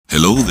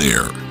Hello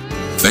there.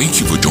 Thank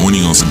you for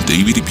joining us on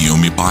David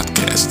Ibiome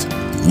Podcast.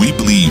 We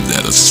believe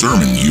that a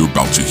sermon you're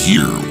about to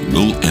hear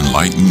will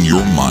enlighten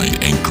your mind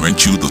and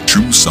grant you the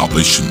true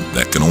salvation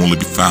that can only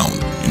be found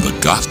in the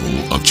gospel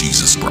of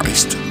Jesus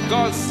Christ.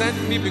 God sent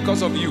me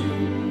because of you.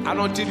 And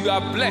until you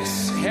are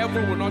blessed,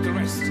 heaven will not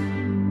rest.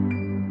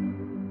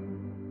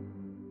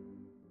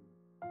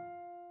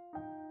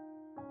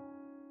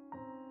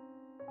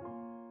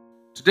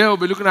 Today we'll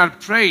be looking at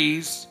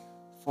praise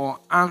for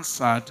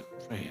answered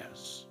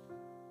prayers.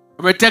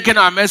 We're taking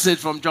our message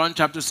from John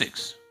chapter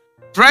 6.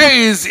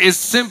 Praise is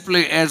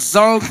simply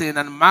exalting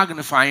and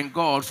magnifying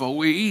God for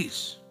who He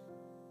is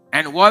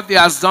and what He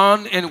has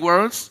done in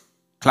words,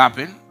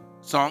 clapping,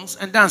 songs,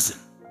 and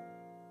dancing.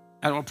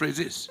 That's what praise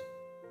is.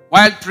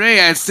 While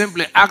prayer is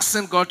simply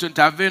asking God to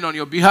intervene on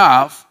your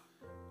behalf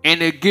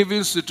in a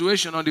given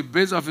situation on the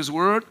basis of His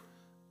word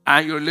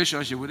and your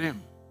relationship with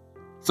Him.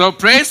 So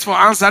praise for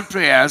answered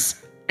prayers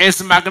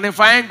is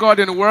magnifying God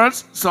in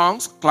words,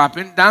 songs,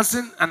 clapping,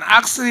 dancing, and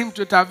asking Him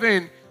to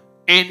intervene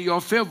in your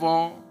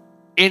favor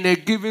in a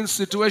given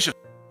situation.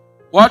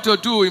 What to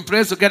do in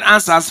praise to get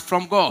answers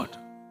from God?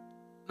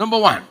 Number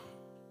one,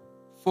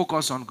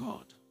 focus on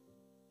God.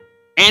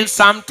 In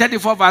Psalm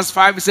 34 verse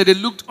 5, it said, they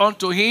looked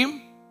unto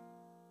Him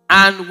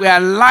and were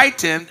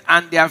lightened,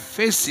 and their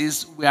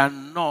faces were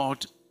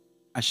not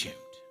ashamed.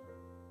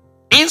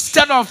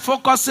 Instead of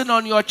focusing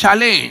on your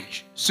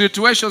challenge,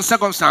 situation,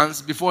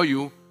 circumstance before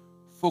you,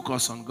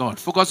 focus on God.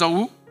 Focus on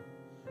who?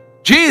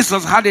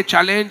 Jesus had a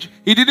challenge.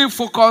 He didn't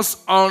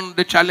focus on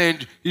the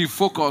challenge. He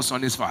focused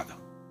on His Father.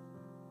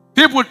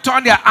 People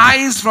turn their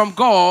eyes from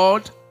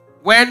God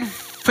when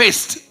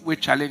faced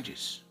with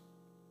challenges.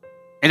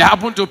 It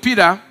happened to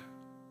Peter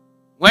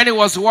when he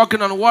was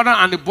walking on water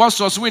and the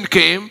boisterous wind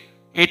came.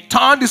 He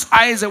turned his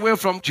eyes away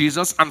from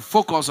Jesus and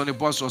focused on the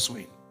boisterous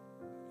wind.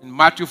 In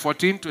Matthew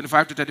 14,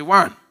 25 to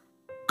 31.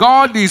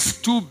 God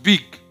is too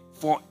big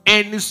for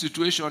any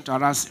situation to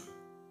harass Him.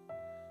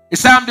 He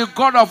said, I'm the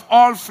God of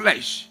all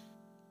flesh.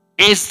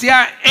 Is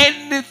there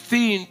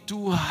anything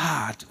too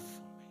hard for me?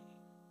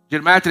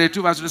 Jeremiah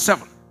 32 verse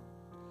 27.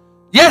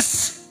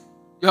 Yes,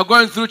 you're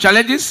going through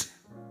challenges,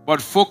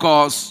 but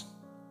focus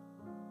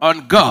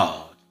on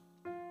God.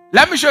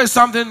 Let me show you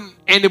something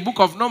in the book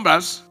of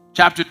Numbers,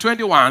 chapter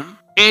 21,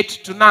 8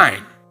 to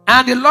 9.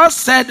 And the Lord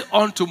said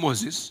unto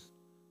Moses,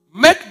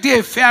 make thee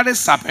a fiery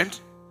serpent,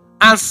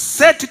 and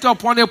set it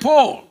upon a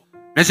pole.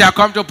 It shall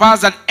come to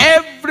pass that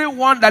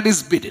everyone that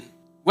is bitten,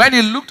 when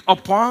he looked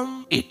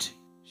upon it,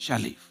 shall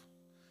live.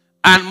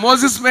 And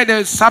Moses made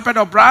a serpent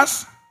of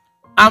brass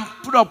and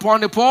put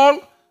upon a pole,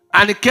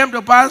 and it came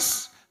to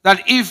pass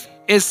that if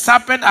a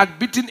serpent had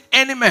bitten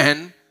any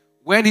man,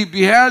 when he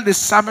beheld the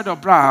serpent of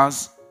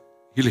brass,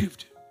 he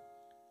lived.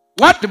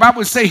 What the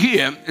Bible says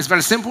here is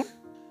very simple.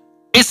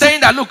 It's saying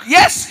that, look,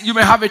 yes, you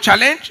may have a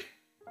challenge,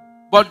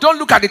 but don't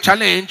look at the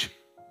challenge,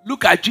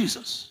 look at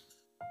Jesus.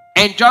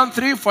 In John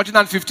 3, 14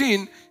 and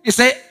 15, it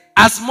says,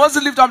 as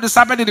Moses lifted up the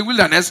serpent in the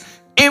wilderness,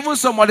 even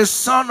so must the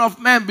Son of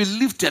Man be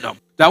lifted up,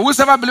 that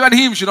whosoever believeth in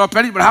Him should not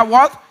perish, but have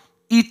what?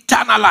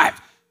 Eternal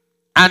life.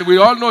 And we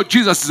all know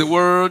Jesus is the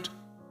Word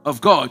of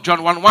God. John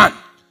 1:1.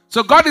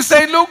 So God is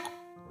saying, look,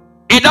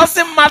 it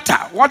doesn't matter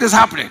what is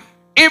happening.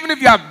 Even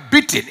if you are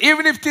beaten,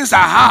 even if things are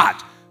hard,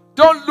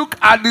 don't look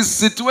at this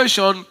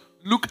situation.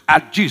 Look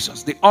at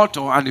Jesus, the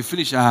author and the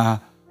finisher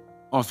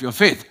of your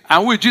faith.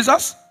 And with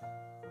Jesus,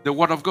 the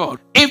Word of God.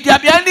 If there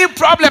be any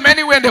problem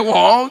anywhere in the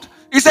world,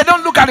 He said,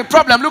 don't look at the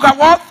problem. Look at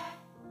what?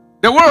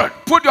 The Word.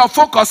 Put your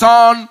focus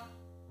on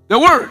the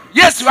Word.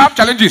 Yes, you have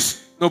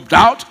challenges, no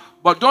doubt,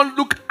 but don't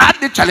look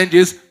at the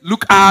challenges.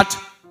 Look at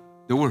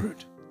the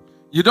Word.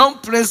 You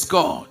don't praise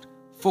God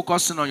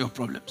focusing on your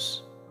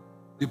problems.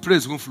 The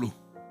praise won't flow.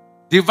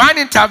 Divine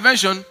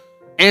intervention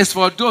is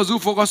for those who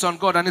focus on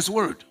God and His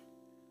Word.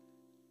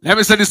 Let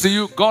me say this to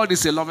you. God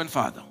is a loving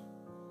Father.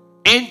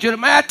 In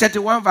Jeremiah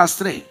 31 verse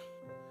 3,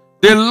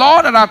 the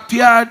Lord had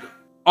appeared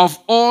of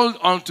old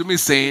unto me,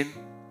 saying,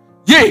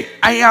 yea,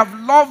 I have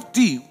loved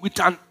thee with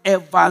an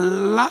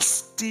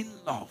everlasting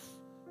love.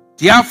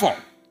 Therefore,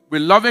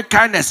 with loving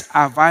kindness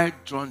have I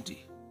drawn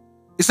thee.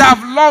 He said, I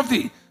have loved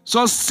thee.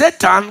 So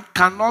Satan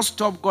cannot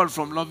stop God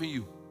from loving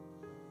you.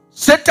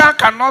 Satan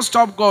cannot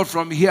stop God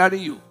from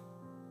hearing you.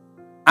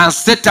 And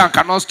Satan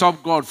cannot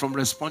stop God from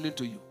responding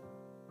to you.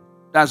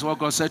 That's what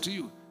God said to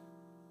you.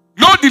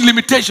 Know the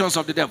limitations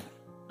of the devil.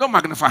 Don't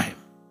magnify him.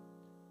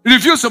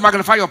 Refuse to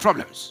magnify your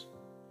problems.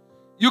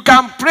 You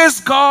can praise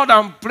God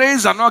and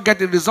praise and not get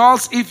the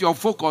results if your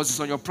focus is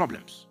on your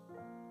problems.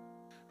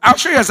 I'll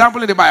show you an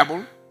example in the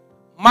Bible.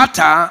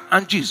 Martha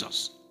and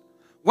Jesus.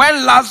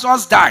 When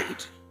Lazarus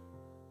died,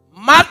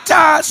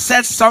 Martha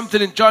said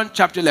something in John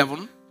chapter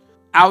 11.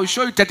 I will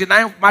show you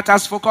 39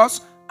 Martha's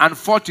focus and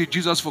 40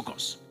 Jesus'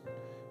 focus.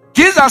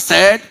 Jesus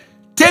said,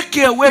 take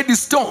away the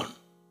stone.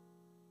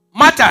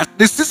 Martha,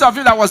 the sister of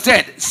him that was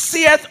dead,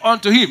 saith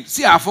unto him.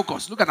 See our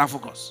focus. Look at our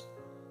focus.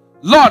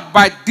 Lord,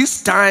 by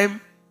this time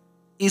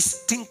he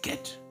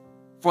stinketh,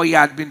 for he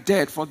had been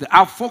dead.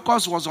 Our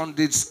focus was on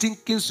the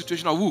stinking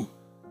situation of who?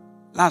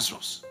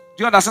 Lazarus.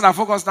 Do you understand our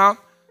focus now?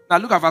 Now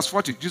look at verse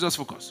 40. Jesus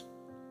focus.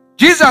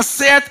 Jesus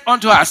said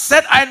unto her,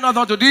 said I not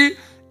unto thee,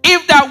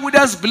 if thou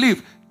wouldest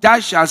believe, thou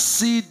shalt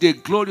see the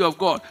glory of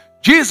God.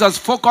 Jesus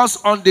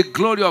focused on the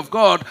glory of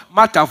God.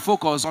 Martha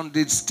focused on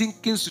the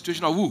stinking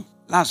situation of who?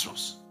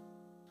 Lazarus.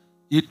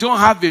 You don't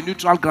have a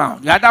neutral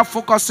ground. You're either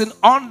focusing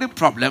on the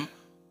problem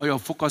or you're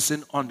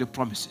focusing on the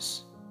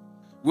promises.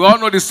 We all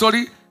know the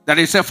story that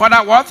he said,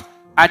 Father, what?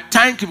 I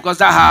thank you because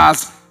thou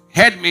hast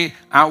heard me.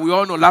 And we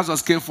all know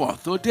Lazarus came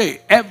forth. Today,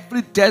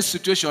 every death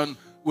situation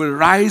will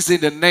rise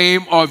in the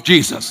name of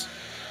Jesus.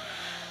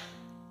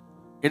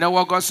 You know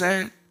what God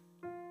said?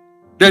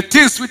 The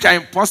things which are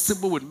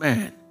impossible with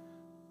man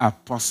are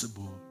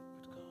possible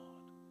with God.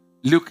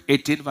 Luke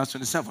 18 verse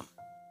 27.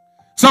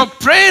 So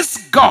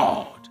praise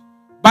God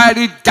by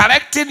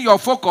redirecting your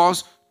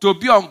focus to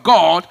be on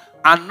God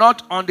and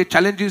not on the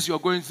challenges you're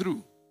going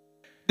through.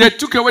 They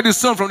took away the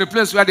stone from the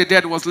place where the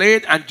dead was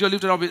laid, and Joe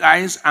lifted up his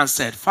eyes and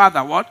said,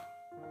 Father, what?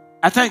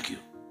 I thank you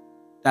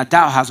that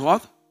thou hast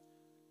what?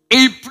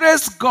 He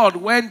praised God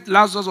when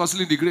Lazarus was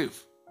still in the grave.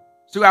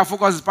 See where our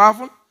focus is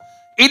powerful?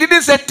 He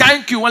didn't say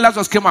thank you when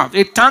Lazarus came out.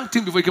 He thanked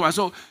him before he came out.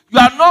 So you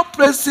are not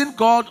praising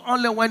God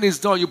only when it's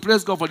done. You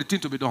praise God for the thing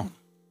to be done.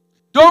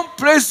 Don't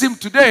praise him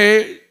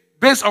today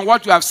based on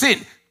what you have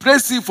seen.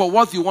 Praise him for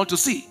what you want to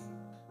see.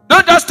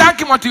 Don't just thank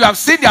him until you have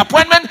seen the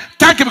appointment.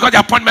 Thank him because the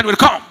appointment will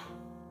come.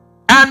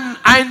 And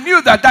I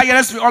knew that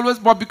yes, we always,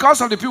 but because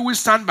of the people we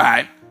stand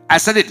by, I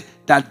said it,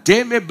 that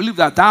they may believe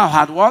that thou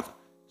had what?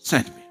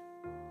 Sent me.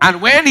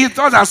 And when he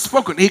thought had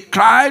spoken, he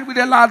cried with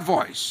a loud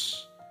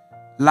voice,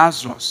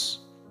 Lazarus,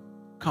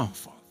 come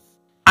forth.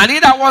 And he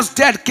that was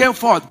dead came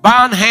forth,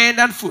 bound hand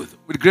and foot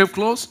with grave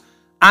clothes,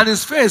 and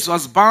his face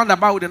was bound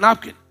about with a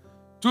napkin.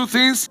 Two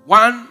things.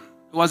 One,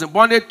 he was in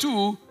bondage.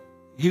 Two,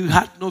 he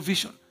had no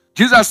vision.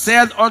 Jesus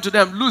said unto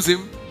them, loose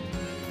him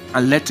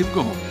and let him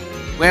go.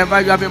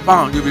 Wherever you have been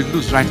bound, you'll be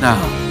loose right now.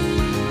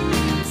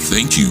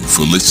 Thank you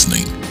for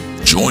listening.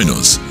 Join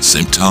us,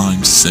 same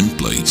time, same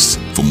place,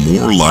 for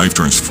more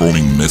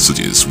life-transforming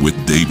messages with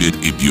David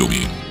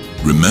Ibiyeomie.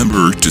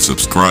 Remember to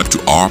subscribe to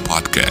our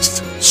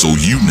podcast so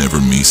you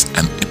never miss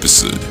an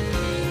episode.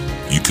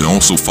 You can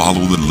also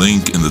follow the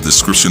link in the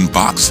description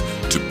box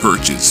to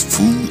purchase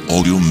full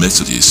audio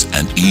messages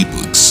and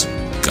ebooks.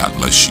 God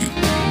bless you.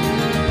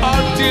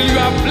 Until you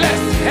are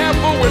blessed,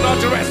 heaven will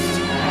not rest.